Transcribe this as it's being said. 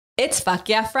It's Fuck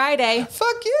Yeah Friday.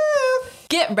 Fuck yeah!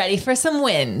 Get ready for some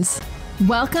wins.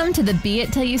 Welcome to the Be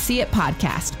It Till You See It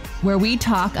podcast, where we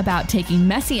talk about taking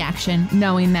messy action,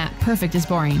 knowing that perfect is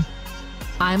boring.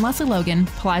 I'm Leslie Logan,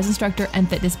 Pilates instructor and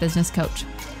fitness business coach.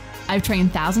 I've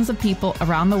trained thousands of people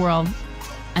around the world,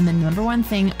 and the number one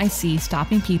thing I see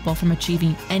stopping people from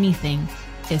achieving anything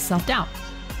is self-doubt.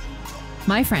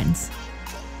 My friends,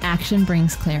 action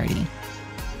brings clarity,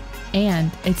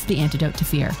 and it's the antidote to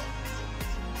fear.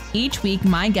 Each week,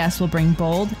 my guests will bring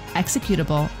bold,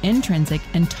 executable, intrinsic,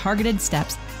 and targeted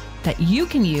steps that you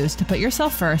can use to put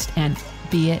yourself first and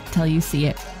be it till you see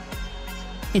it.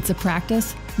 It's a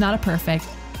practice, not a perfect.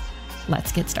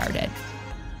 Let's get started.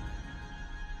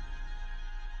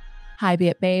 Hi, Be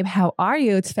It Babe. How are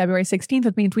you? It's February 16th,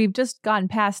 which means we've just gotten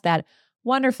past that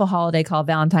wonderful holiday called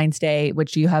Valentine's Day,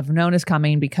 which you have known is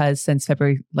coming because since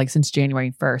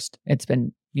January 1st, it's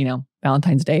been,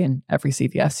 Valentine's Day in every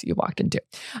CVS you walked into.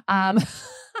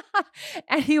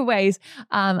 Anyways,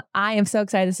 I am so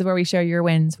excited. This is where we share your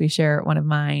wins. We share one of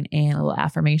mine and a little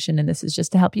affirmation. And this is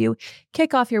just to help you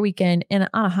kick off your weekend on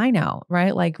a high note,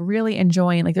 right? Like really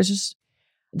enjoying, there's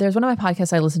one of my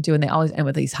podcasts I listen to and they always end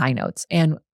with these high notes.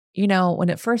 And, when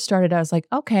it first started, I was like,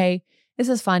 okay, this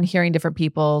is fun hearing different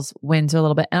people's wins a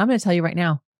little bit. And I'm going to tell you right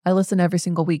now, I listen every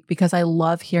single week because I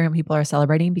love hearing people are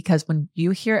celebrating, because when you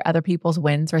hear other people's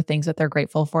wins or things that they're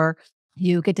grateful for,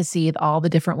 you get to see all the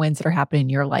different wins that are happening in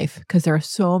your life, because there are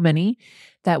so many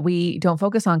that we don't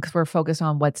focus on because we're focused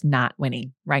on what's not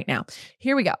winning right now.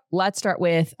 Here we go. Let's start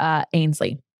with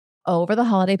Ainsley. Over the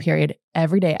holiday period,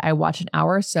 every day I watch an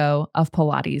hour or so of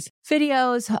Pilates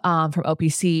videos from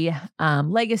OPC,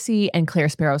 Legacy, and Claire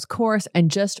Sparrow's course, and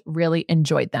just really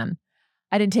enjoyed them.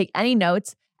 I didn't take any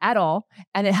notes at all,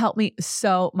 and it helped me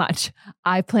so much.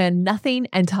 I planned nothing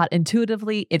and taught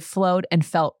intuitively. It flowed and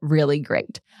felt really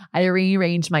great. I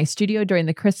rearranged my studio during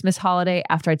the Christmas holiday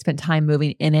after I'd spent time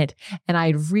moving in it, and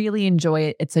I really enjoy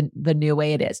it. It's the new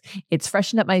way it is. It's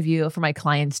freshened up my view for my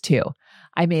clients too.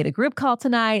 I made a group call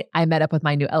tonight. I met up with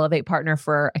my new Elevate partner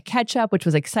for a catch up, which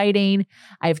was exciting.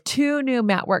 I have 2 new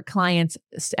mat work clients,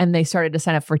 and they started to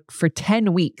sign up for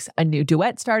 10 weeks. A new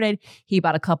duet started. He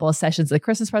bought a couple of sessions of the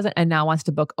Christmas present and now wants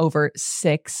to book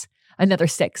another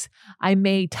 6. I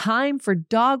made time for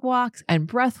dog walks and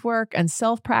breath work and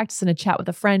self-practice and a chat with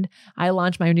a friend. I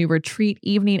launched my new retreat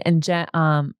evening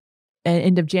and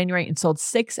end of January and sold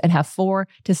 6 and have 4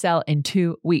 to sell in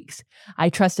 2 weeks. I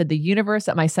trusted the universe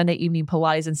that my Sunday evening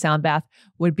Pilates and sound bath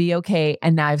would be okay.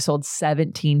 And now I've sold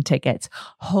 17 tickets,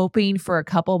 hoping for a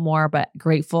couple more, but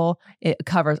grateful it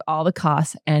covers all the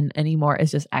costs and any more is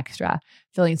just extra.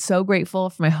 Feeling so grateful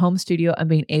for my home studio and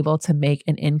being able to make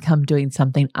an income doing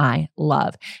something I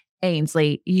love.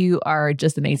 Ainsley, you are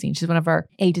just amazing. She's one of our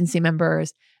agency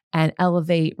members. And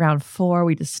Elevate round 4,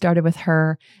 we just started with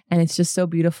her. And it's just so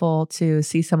beautiful to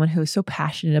see someone who's so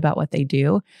passionate about what they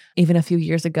do. Even a few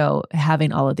years ago,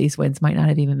 having all of these wins might not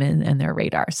have even been in their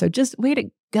radar. So just way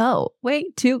to go,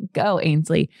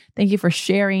 Ainsley. Thank you for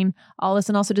sharing all this.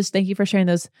 And also just thank you for sharing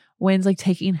those wins, like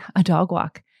taking a dog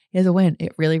walk is a win.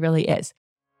 It really, really is.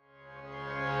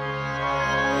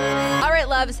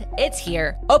 Loves, it's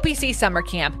here. OPC Summer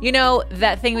Camp. You know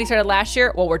that thing we started last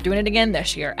year? Well, we're doing it again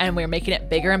this year, and we're making it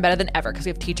bigger and better than ever because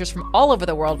we have teachers from all over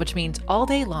the world, which means all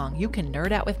day long you can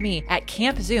nerd out with me at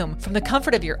Camp Zoom from the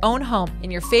comfort of your own home in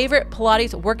your favorite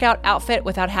Pilates workout outfit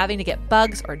without having to get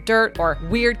bugs or dirt or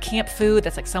weird camp food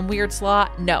that's like some weird slaw.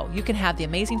 No, you can have the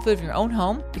amazing food from your own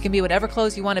home. You can be whatever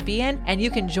clothes you want to be in, and you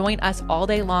can join us all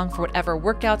day long for whatever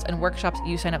workouts and workshops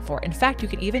you sign up for. In fact, you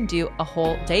can even do a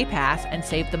whole day pass and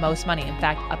save the most money. In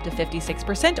fact, up to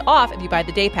 56% off if you buy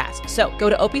the day pass. So go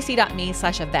to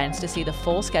opc.me/events to see the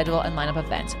full schedule and lineup of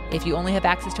events. If you only have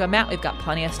access to a mat, we've got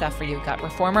plenty of stuff for you. We've got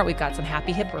Reformer. We've got some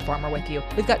Happy Hip Reformer with you.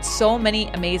 We've got so many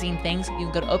amazing things. You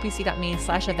can go to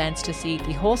opc.me/events to see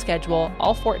the whole schedule,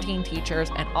 all 14 teachers,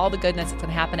 and all the goodness that's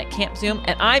going to happen at Camp Zoom.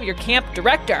 And I'm your camp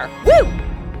director. Woo!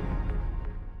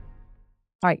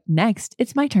 All right, next,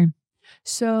 it's my turn.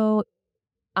 So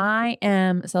I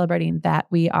am celebrating that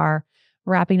we are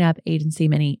wrapping up Agency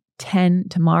Mini 10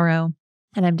 tomorrow.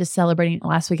 And I'm just celebrating.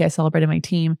 Last week, I celebrated my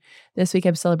team. This week,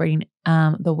 I'm celebrating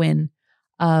the win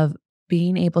of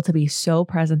being able to be so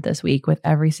present this week with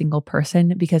every single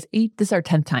person, because this is our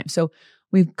 10th time. So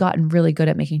we've gotten really good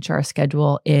at making sure our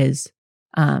schedule is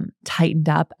tightened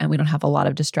up and we don't have a lot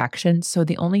of distractions. So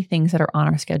the only things that are on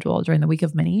our schedule during the week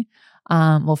of Mini,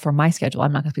 for my schedule,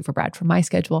 I'm not going to speak for Brad, for my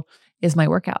schedule is my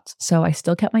workouts. So I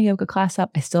still kept my yoga class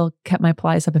up. I still kept my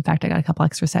Pilates up. In fact, I got a couple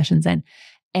extra sessions in.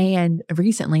 And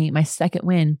recently, my second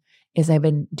win is I've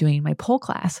been doing my pole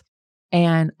class.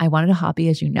 And I wanted a hobby,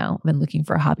 as you know. I've been looking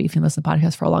for a hobby if you listen to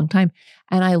podcasts for a long time.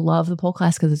 And I love the pole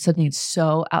class because it's something that's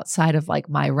so outside of like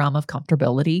my realm of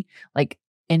comfortability. Like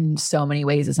in so many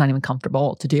ways, it's not even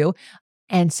comfortable to do.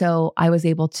 And so I was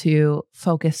able to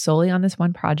focus solely on this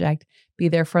one project, be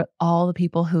there for all the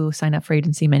people who sign up for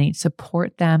Agency Mini,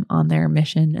 support them on their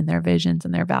mission and their visions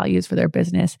and their values for their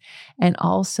business, and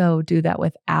also do that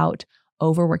without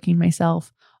overworking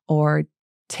myself or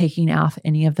taking off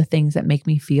any of the things that make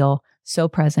me feel so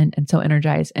present and so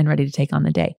energized and ready to take on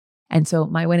the day. And so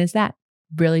my win is that,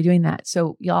 really doing that.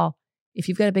 So y'all, if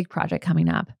you've got a big project coming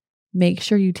up, make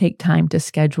sure you take time to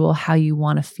schedule how you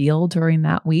want to feel during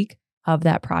that week of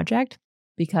that project,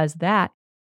 because that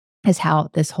is how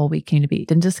this whole week came to be. It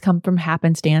didn't just come from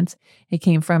happenstance. It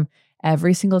came from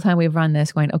every single time we've run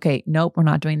this going, okay, nope, we're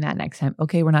not doing that next time.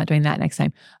 Okay, we're not doing that next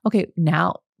time. Okay,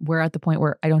 now we're at the point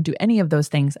where I don't do any of those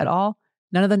things at all.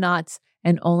 None of the knots,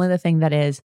 and only the thing that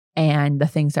is, and the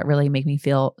things that really make me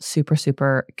feel super,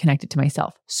 super connected to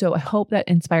myself. So I hope that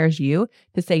inspires you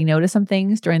to say no to some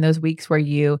things during those weeks where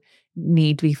you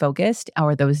need to be focused,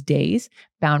 or those days.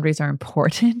 Boundaries are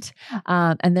important,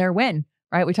 and they're a win,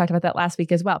 right? We talked about that last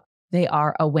week as well. They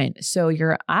are a win. So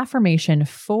your affirmation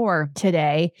for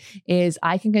today is,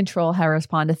 I can control how I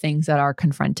respond to things that are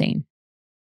confronting.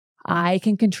 I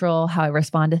can control how I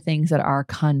respond to things that are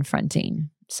confronting.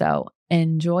 So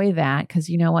enjoy that, because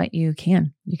you know what? You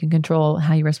can control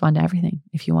how you respond to everything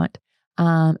if you want.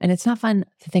 And it's not fun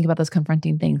to think about those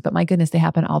confronting things, but my goodness, they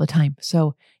happen all the time.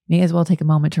 So you may as well take a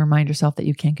moment to remind yourself that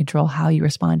you can control how you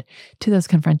respond to those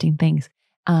confronting things.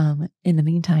 In the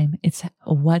meantime, it's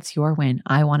what's your win?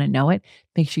 I want to know it.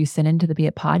 Make sure you send into the Be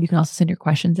It Pod. You can also send your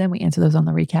questions in. We answer those on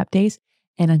the recap days.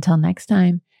 And until next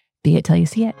time, be it till you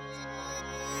see it.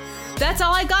 That's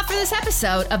all I got for this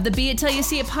episode of the Be It Till You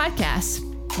See It podcast.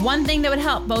 One thing that would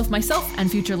help both myself and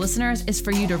future listeners is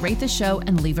for you to rate the show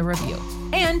and leave a review.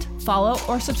 And follow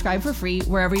or subscribe for free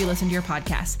wherever you listen to your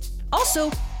podcast.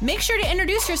 Also, make sure to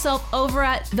introduce yourself over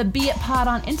at the Be It Pod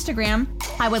on Instagram.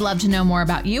 I would love to know more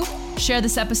about you. Share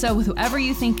this episode with whoever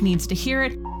you think needs to hear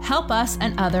it. Help us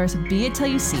and others be it till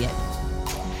you see it.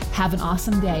 Have an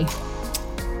awesome day.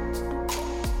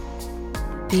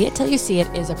 Be It Till You See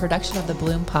It is a production of the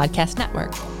Bloom Podcast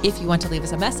Network. If you want to leave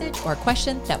us a message or a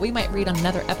question that we might read on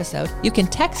another episode, you can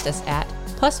text us at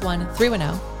 +1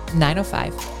 310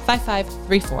 905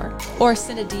 5534 or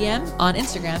send a DM on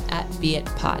Instagram at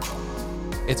BeItPod.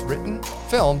 It's written,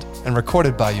 filmed, and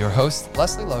recorded by your host,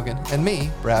 Leslie Logan, and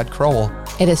me, Brad Crowell.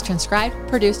 It is transcribed,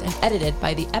 produced, and edited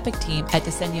by the Epic team at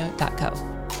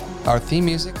Diseño.co. Our theme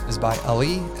music is by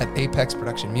Ali at Apex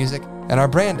Production Music, and our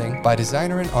branding by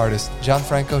designer and artist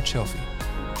Gianfranco Cioffi.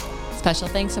 Special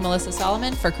thanks to Melissa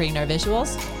Solomon for creating our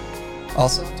visuals.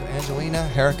 Also to Angelina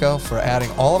Herrico for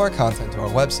adding all of our content to our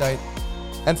website.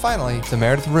 And finally, to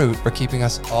Meredith Root for keeping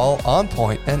us all on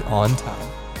point and on time.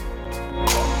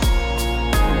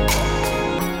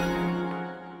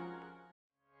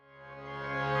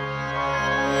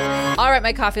 All right,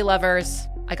 my coffee lovers,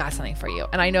 I got something for you.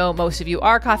 And I know most of you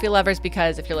are coffee lovers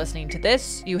because if you're listening to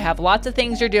this, you have lots of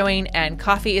things you're doing, and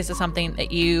coffee is something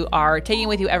that you are taking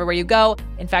with you everywhere you go.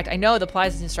 In fact, I know the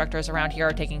Pilates instructors around here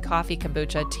are taking coffee,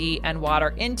 kombucha, tea, and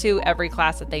water into every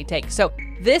class that they take. So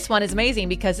this one is amazing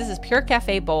because this is Pure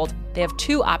Cafe Bold. They have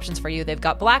two options for you. They've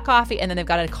got black coffee and then they've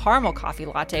got a caramel coffee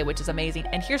latte, which is amazing.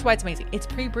 And here's why it's amazing. It's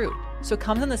pre-brewed. So it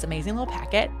comes in this amazing little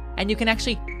packet, and you can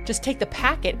actually just take the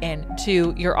packet in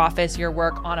to your office, your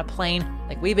work, on a plane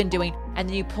like we've been doing. And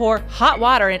then you pour hot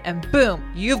water in and boom,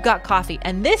 you've got coffee.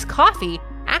 And this coffee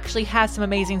actually has some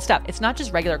amazing stuff. It's not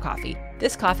just regular coffee.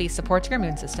 This coffee supports your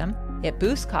immune system. It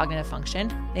boosts cognitive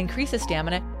function, it increases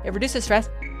stamina, it reduces stress,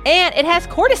 and it has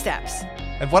cordyceps.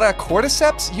 And what are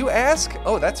cordyceps, you ask?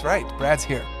 Oh, that's right, Brad's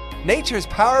here. Nature's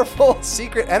powerful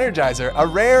secret energizer, a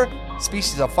rare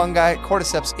species of fungi.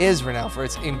 Cordyceps is renowned for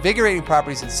its invigorating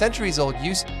properties and centuries-old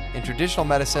use in traditional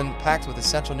medicine, packed with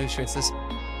essential nutrients. This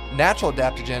natural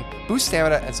adaptogen boosts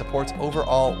stamina and supports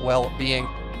overall well-being.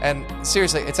 And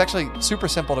seriously, it's actually super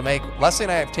simple to make. Leslie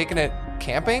and I have taken it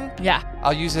camping. Yeah.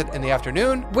 I'll use it in the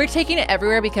afternoon. We're taking it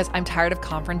everywhere because I'm tired of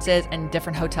conferences and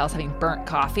different hotels having burnt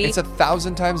coffee. It's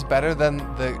 1,000 times better than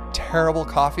the terrible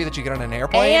coffee that you get on an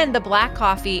airplane. And the black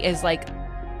coffee is like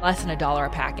less than $1 a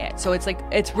packet. So it's like,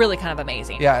 it's really kind of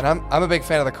amazing. Yeah, and I'm a big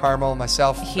fan of the caramel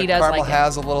myself. He the does caramel like it.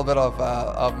 has a little bit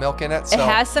of milk in it. So. It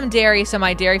has some dairy, so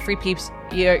my dairy-free peeps,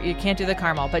 you can't do the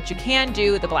caramel, but you can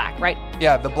do the black, right?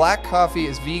 Yeah, the black coffee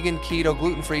is vegan, keto,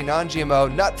 gluten-free,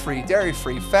 non-GMO, nut-free,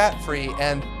 dairy-free, fat-free,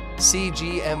 and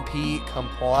CGMP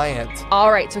compliant.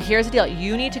 All right, so here's the deal.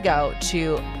 You need to go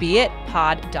to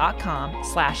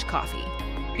beitpod.com/coffee.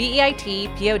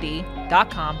 BEITPOD.com/coffee.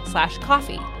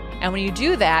 beatitellyyouseapod.com/coffee. And when you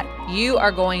do that, you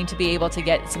are going to be able to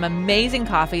get some amazing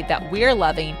coffee that we're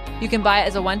loving. You can buy it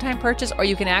as a one-time purchase, or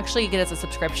you can actually get it as a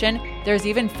subscription. There's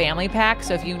even family packs.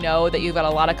 So if you know that you've got a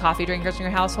lot of coffee drinkers in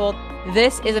your household,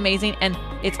 this is amazing. And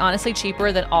it's honestly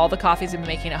cheaper than all the coffees we've been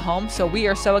making at home. So we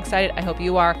are so excited. I hope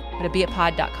you are. Go to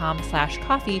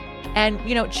beitpod.com/coffee.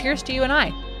 And, cheers to you and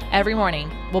I. Every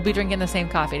morning, we'll be drinking the same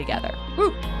coffee together.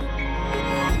 Woo!